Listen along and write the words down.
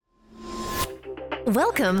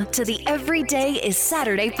Welcome to the Every Day is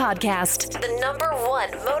Saturday podcast, the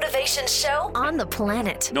 #1 motivation show on the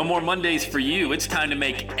planet. No more Mondays for you. It's time to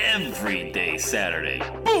make every day Saturday.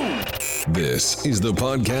 Boom! This is the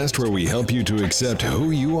podcast where we help you to accept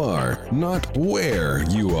who you are, not where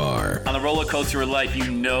you are. On the roller coaster of life,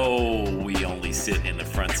 you know we only sit in the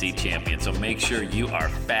front seat, champion. So make sure you are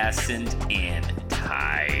fastened in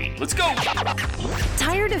tight. Let's go!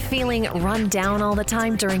 Tired of feeling run down all the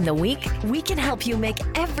time during the week? We can help you make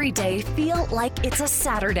every day feel like it's a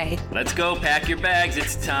Saturday. Let's go. Pack your bags.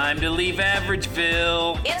 It's time to leave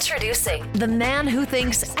Averageville. Introducing the man who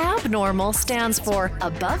thinks abnormal stands for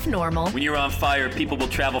above normal. When you're on fire, people will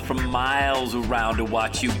travel from miles around to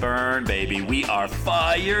watch you burn, baby. We are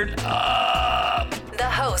fired up. The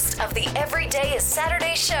host of the Every Day is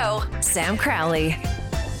Saturday show, Sam Crowley.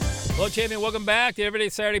 Hello, champion. Welcome back to Everyday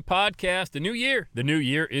Saturday podcast. The new year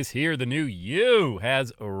is here. The new you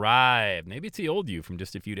has arrived. Maybe it's the old you from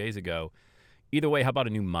just a few days ago. Either way, how about a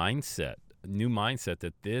new mindset? A new mindset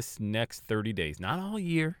that this next 30 days, not all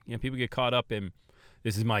year. You know, people get caught up in,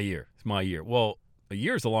 this is my year. It's my year. Well, a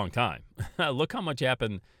year is a long time. Look how much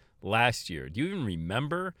happened last year. Do you even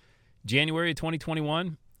remember January of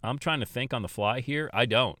 2021? I'm trying to think on the fly here. I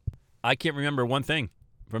don't. I can't remember one thing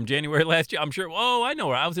from January last year. I'm sure, I know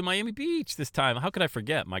where I was in Miami Beach this time. How could I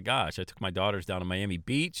forget? My gosh, I took my daughters down to Miami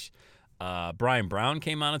Beach. Brian Brown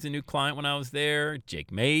came on as a new client when I was there. Jake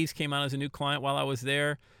Mays came on as a new client while I was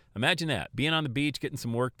there. Imagine that, being on the beach, getting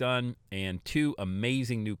some work done, and 2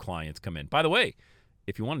 amazing new clients come in. By the way,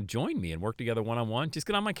 if you want to join me and work together one-on-one, just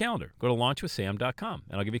get on my calendar. Go to launchwithsam.com,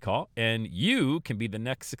 and I'll give you a call, and you can be the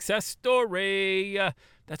next success story.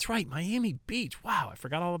 That's right, Miami Beach. Wow, I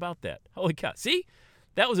forgot all about that. Holy cow. See?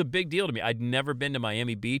 That was a big deal to me. I'd never been to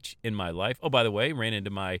Miami Beach in my life. Oh, by the way, ran into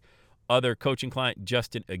my other coaching client,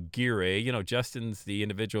 Justin Aguirre. You know, Justin's the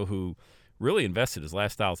individual who really invested his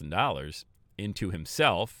last $1,000 into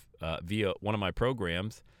himself via one of my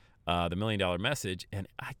programs, the $1 Million Message. And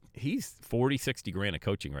he's 40, 60 grand of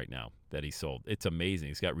coaching right now that he sold. It's amazing.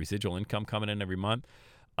 He's got residual income coming in every month.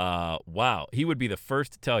 Wow. He would be the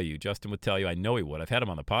first to tell you. Justin would tell you. I know he would. I've had him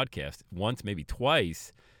on the podcast once, maybe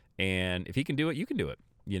twice. And if he can do it, you can do it.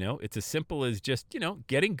 You know, it's as simple as just,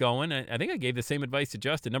 getting going. I think I gave the same advice to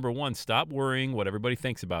Justin. Number 1, stop worrying what everybody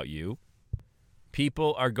thinks about you.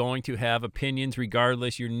 People are going to have opinions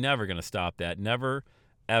regardless. You're never going to stop that. Never,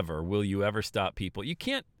 ever will you ever stop people. You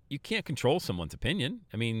can't control someone's opinion.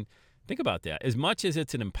 I mean, think about that. As much as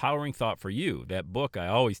it's an empowering thought for you, that book I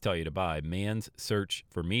always tell you to buy, Man's Search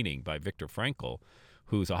for Meaning by Viktor Frankl,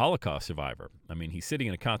 who's a Holocaust survivor. I mean, he's sitting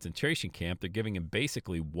in a concentration camp. They're giving him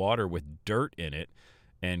basically water with dirt in it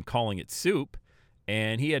and calling it soup.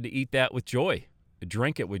 And he had to eat that with joy,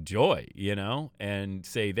 drink it with joy, and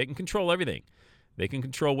say they can control everything. They can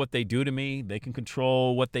control what they do to me. They can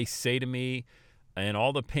control what they say to me and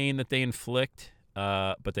all the pain that they inflict,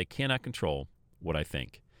 but they cannot control what I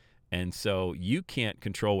think. And so you can't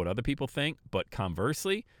control what other people think, but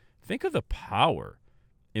conversely, think of the power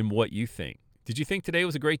in what you think. Did you think today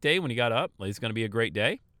was a great day when you got up? Like, it's going to be a great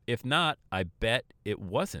day? If not, I bet it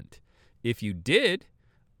wasn't. If you did,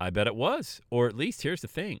 I bet it was. Or at least, here's the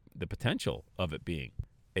thing, the potential of it being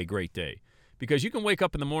a great day. Because you can wake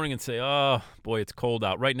up in the morning and say, oh, boy, it's cold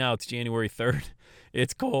out. Right now, it's January 3rd.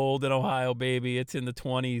 It's cold in Ohio, baby. It's in the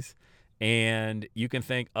 20s. And you can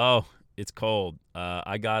think, oh, it's cold.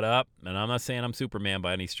 I got up, and I'm not saying I'm Superman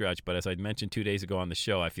by any stretch, but as I mentioned 2 days ago on the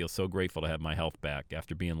show, I feel so grateful to have my health back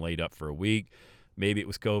after being laid up for a week. Maybe it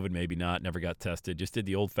was COVID, maybe not. Never got tested. Just did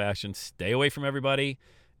the old-fashioned stay away from everybody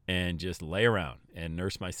and just lay around and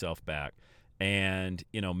nurse myself back. And,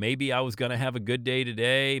 maybe I was going to have a good day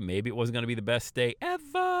today. Maybe it wasn't going to be the best day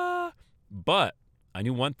ever. But I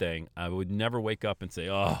knew one thing. I would never wake up and say,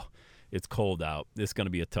 oh, it's cold out. This is going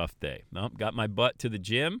to be a tough day. Nope, got my butt to the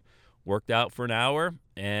gym. Worked out for an hour,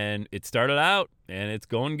 and it started out, and it's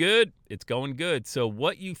going good. It's going good. So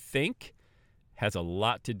what you think has a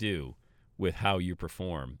lot to do with how you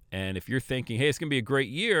perform. And if you're thinking, hey, it's going to be a great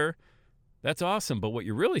year, that's awesome. But what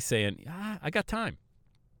you're really saying, I got time.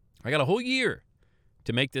 I got a whole year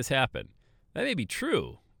to make this happen. That may be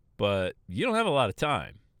true, but you don't have a lot of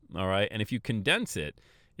time, all right? And if you condense it,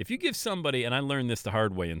 if you give somebody, and I learned this the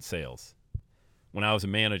hard way in sales when I was a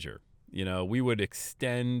manager, we would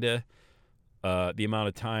extend the amount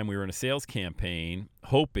of time we were in a sales campaign,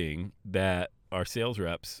 hoping that our sales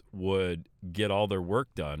reps would get all their work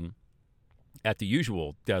done at the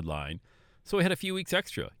usual deadline. So we had a few weeks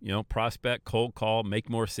extra, prospect, cold call, make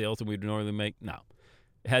more sales than we'd normally make. No,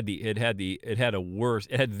 it had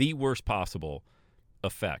the worst possible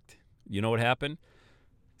effect. You know what happened?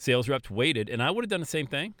 Sales reps waited, and I would have done the same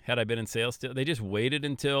thing had I been in sales still. They just waited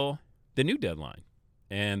until the new deadline,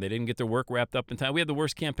 and they didn't get their work wrapped up in time. We had the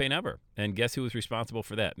worst campaign ever, and guess who was responsible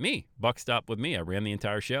for that? Me. Buck stopped with me. I ran the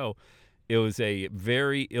entire show. It was a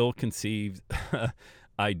very ill-conceived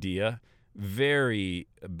idea, very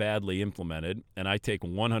badly implemented, and I take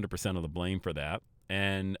 100% of the blame for that.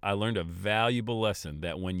 And I learned a valuable lesson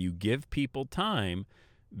that when you give people time,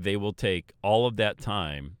 they will take all of that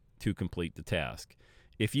time to complete the task.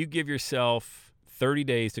 If you give yourself 30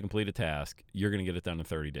 days to complete a task, you're going to get it done in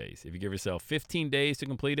 30 days. If you give yourself 15 days to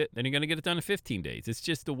complete it, then you're going to get it done in 15 days. It's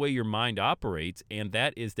just the way your mind operates, and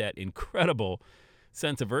that is that incredible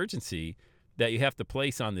sense of urgency that you have to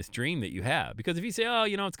place on this dream that you have. Because if you say, oh,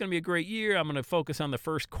 it's going to be a great year, I'm going to focus on the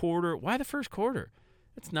first quarter. Why the first quarter?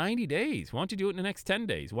 It's 90 days. Why don't you do it in the next 10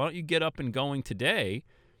 days? Why don't you get up and going today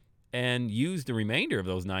and use the remainder of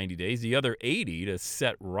those 90 days, the other 80, to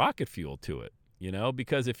set rocket fuel to it?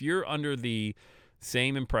 Because if you're under the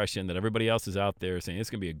same impression that everybody else is out there saying it's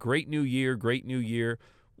going to be a great new year,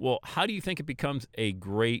 well, how do you think it becomes a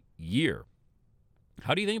great year?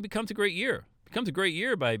 How do you think it becomes a great year? It becomes a great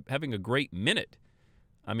year by having a great minute.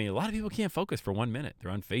 I mean, a lot of people can't focus for 1 minute. They're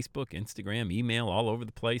on Facebook, Instagram, email, all over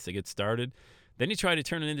the place. They get started. Then you try to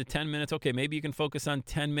turn it into 10 minutes. Okay, maybe you can focus on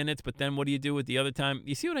 10 minutes, but then what do you do with the other time?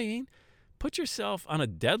 You see what I mean? Put yourself on a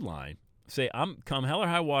deadline. Say, come hell or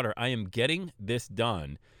high water, I am getting this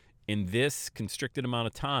done in this constricted amount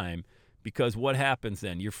of time, because what happens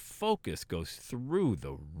then? Your focus goes through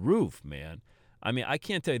the roof, man. I mean, I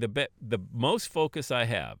can't tell you, the most focus I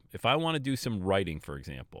have, if I want to do some writing, for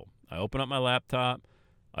example, I open up my laptop,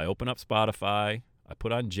 I open up Spotify, I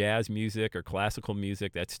put on jazz music or classical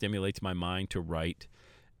music that stimulates my mind to write,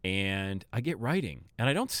 and I get writing, and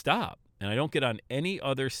I don't stop. And I don't get on any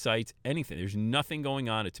other sites, anything. There's nothing going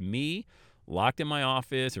on. It's me locked in my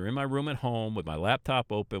office or in my room at home with my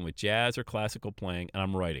laptop open with jazz or classical playing, and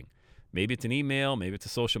I'm writing. Maybe it's an email. Maybe it's a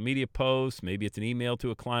social media post. Maybe it's an email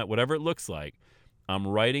to a client. Whatever it looks like, I'm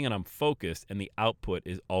writing and I'm focused, and the output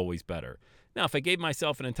is always better. Now, if I gave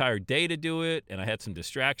myself an entire day to do it and I had some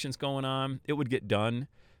distractions going on, it would get done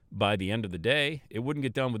by the end of the day. It wouldn't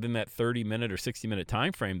get done within that 30-minute or 60-minute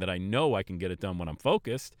time frame that I know I can get it done when I'm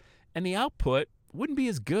focused. And the output wouldn't be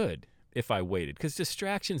as good if I waited, because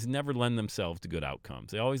distractions never lend themselves to good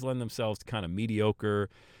outcomes. They always lend themselves to kind of mediocre.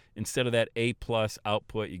 Instead of that A+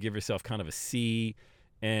 output, you give yourself kind of a C,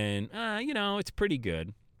 and, it's pretty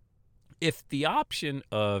good. If the option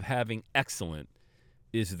of having excellent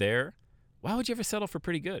is there, why would you ever settle for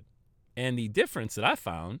pretty good? And the difference that I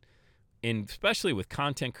found, especially with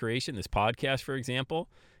content creation, this podcast, for example,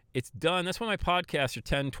 it's done. That's why my podcasts are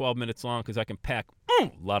 10, 12 minutes long, because I can pack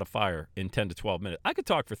a lot of fire in 10 to 12 minutes. I could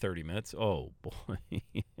talk for 30 minutes. Oh, boy.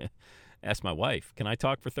 Ask my wife. Can I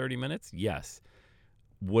talk for 30 minutes? Yes.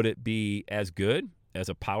 Would it be as good as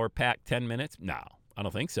a power pack 10 minutes? No, I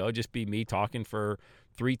don't think so. It'd just be me talking for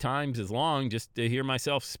 3 times as long just to hear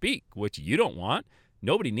myself speak, which you don't want.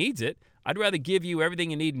 Nobody needs it. I'd rather give you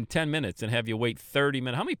everything you need in 10 minutes and have you wait 30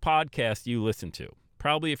 minutes. How many podcasts do you listen to?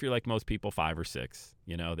 Probably, if you're like most people, 5 or 6,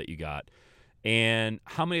 that you got. And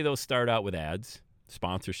how many of those start out with ads,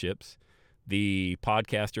 sponsorships, the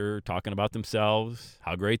podcaster talking about themselves,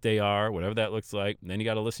 how great they are, whatever that looks like. And then you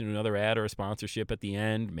got to listen to another ad or a sponsorship at the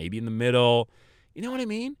end, maybe in the middle. You know what I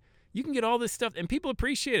mean? You can get all this stuff, and people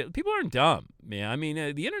appreciate it. People aren't dumb, man. I mean,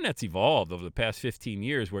 the internet's evolved over the past 15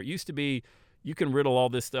 years, where it used to be you can riddle all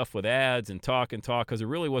this stuff with ads and talk, because there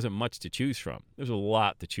really wasn't much to choose from. There's a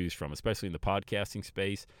lot to choose from, especially in the podcasting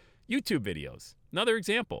space. YouTube videos, another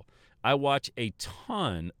example. I watch a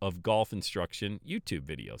ton of golf instruction YouTube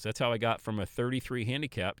videos. That's how I got from a 33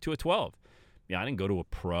 handicap to a 12. I didn't go to a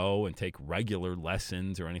pro and take regular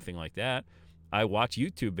lessons or anything like that. I watch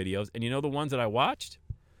YouTube videos, and the ones that I watched?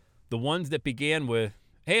 The ones that began with,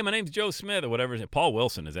 hey, my name's Joe Smith, or whatever. Paul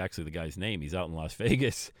Wilson is actually the guy's name. He's out in Las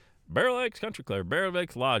Vegas. Barrel X Country Club, Barrel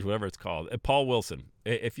X Lodge, whatever it's called. Paul Wilson.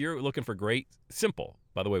 If you're looking for great, simple,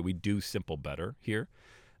 by the way, we do simple better here.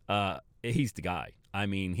 He's the guy. I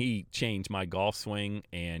mean, he changed my golf swing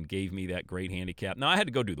and gave me that great handicap. Now, I had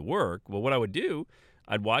to go do the work. Well, what I would do,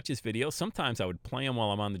 I'd watch his videos. Sometimes I would play them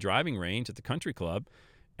while I'm on the driving range at the country club,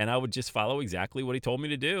 and I would just follow exactly what he told me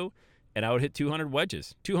to do, and I would hit 200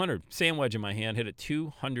 wedges. 200, sand wedge in my hand, hit it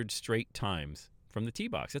 200 straight times from the tee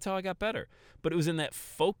box. That's how I got better. But it was in that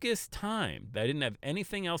focused time that I didn't have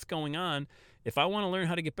anything else going on. If I want to learn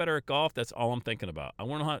how to get better at golf, that's all I'm thinking about. I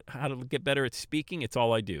want to know how to get better at speaking. It's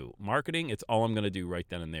all I do. Marketing, it's all I'm going to do right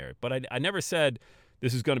then and there. But I never said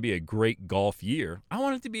this is going to be a great golf year. I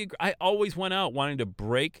want it to be I always went out wanting to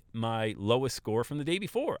break my lowest score from the day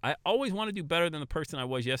before. I always want to do better than the person I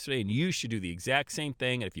was yesterday, and you should do the exact same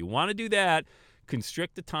thing. And if you want to do that,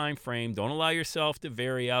 constrict the time frame. Don't allow yourself to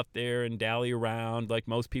vary out there and dally around like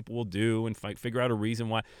most people will do and figure out a reason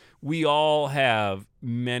why. We all have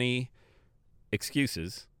many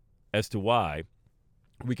excuses as to why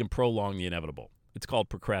we can prolong the inevitable. It's called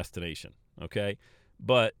procrastination, okay?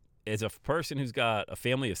 But as a person who's got a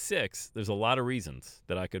family of 6, there's a lot of reasons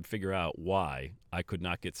that I could figure out why I could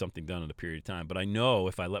not get something done in a period of time. But I know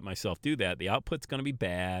if I let myself do that, the output's going to be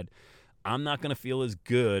bad. I'm not going to feel as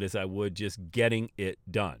good as I would just getting it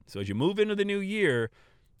done. So as you move into the new year,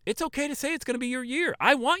 it's okay to say it's going to be your year.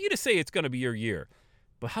 I want you to say it's going to be your year.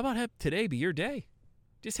 But how about have today be your day?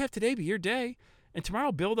 Just have today be your day. And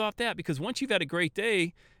tomorrow build off that, because once you've had a great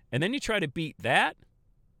day and then you try to beat that,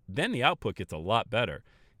 then the output gets a lot better.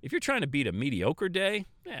 If you're trying to beat a mediocre day,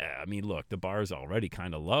 look, the bar's already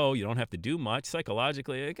kind of low. You don't have to do much.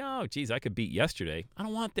 Psychologically, like, oh, geez, I could beat yesterday. I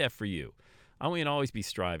don't want that for you. I want you to always be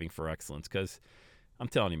striving for excellence, because I'm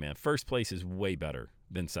telling you, man, first place is way better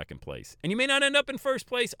than second place. And you may not end up in first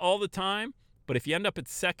place all the time, but if you end up at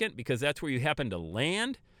second because that's where you happen to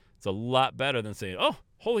land, it's a lot better than saying, oh,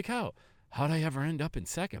 holy cow, how'd I ever end up in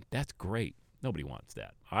second? That's great. Nobody wants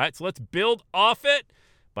that. All right, so let's build off it.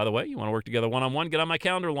 By the way, you want to work together one-on-one, get on my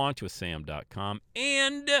calendar, launchwithsam.com,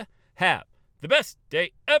 and have the best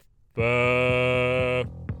day ever.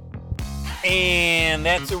 And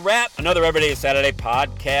that's a wrap. Another Everyday Saturday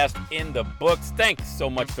podcast in the books. Thanks so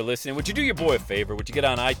much for listening. Would you do your boy a favor? Would you get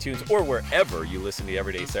on iTunes or wherever you listen to the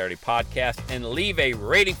Everyday Saturday podcast and leave a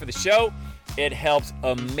rating for the show? It helps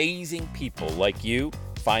amazing people like you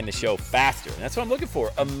find the show faster. And that's what I'm looking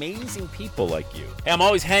for, amazing people like you. Hey, I'm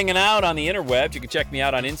always hanging out on the interwebs. You can check me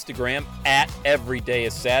out on Instagram at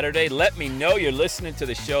EverydayIsSaturday. Let me know you're listening to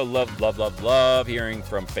the show. Love hearing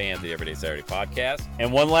from fans of the Everyday Saturday podcast.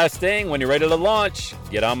 And one last thing, when you're ready to launch,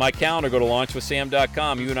 get on my calendar, go to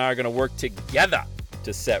launchwithsam.com. You and I are going to work together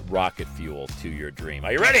to set rocket fuel to your dream.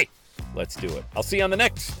 Are you ready? Let's do it. I'll see you on the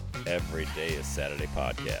next Everyday is Saturday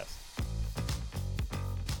podcast.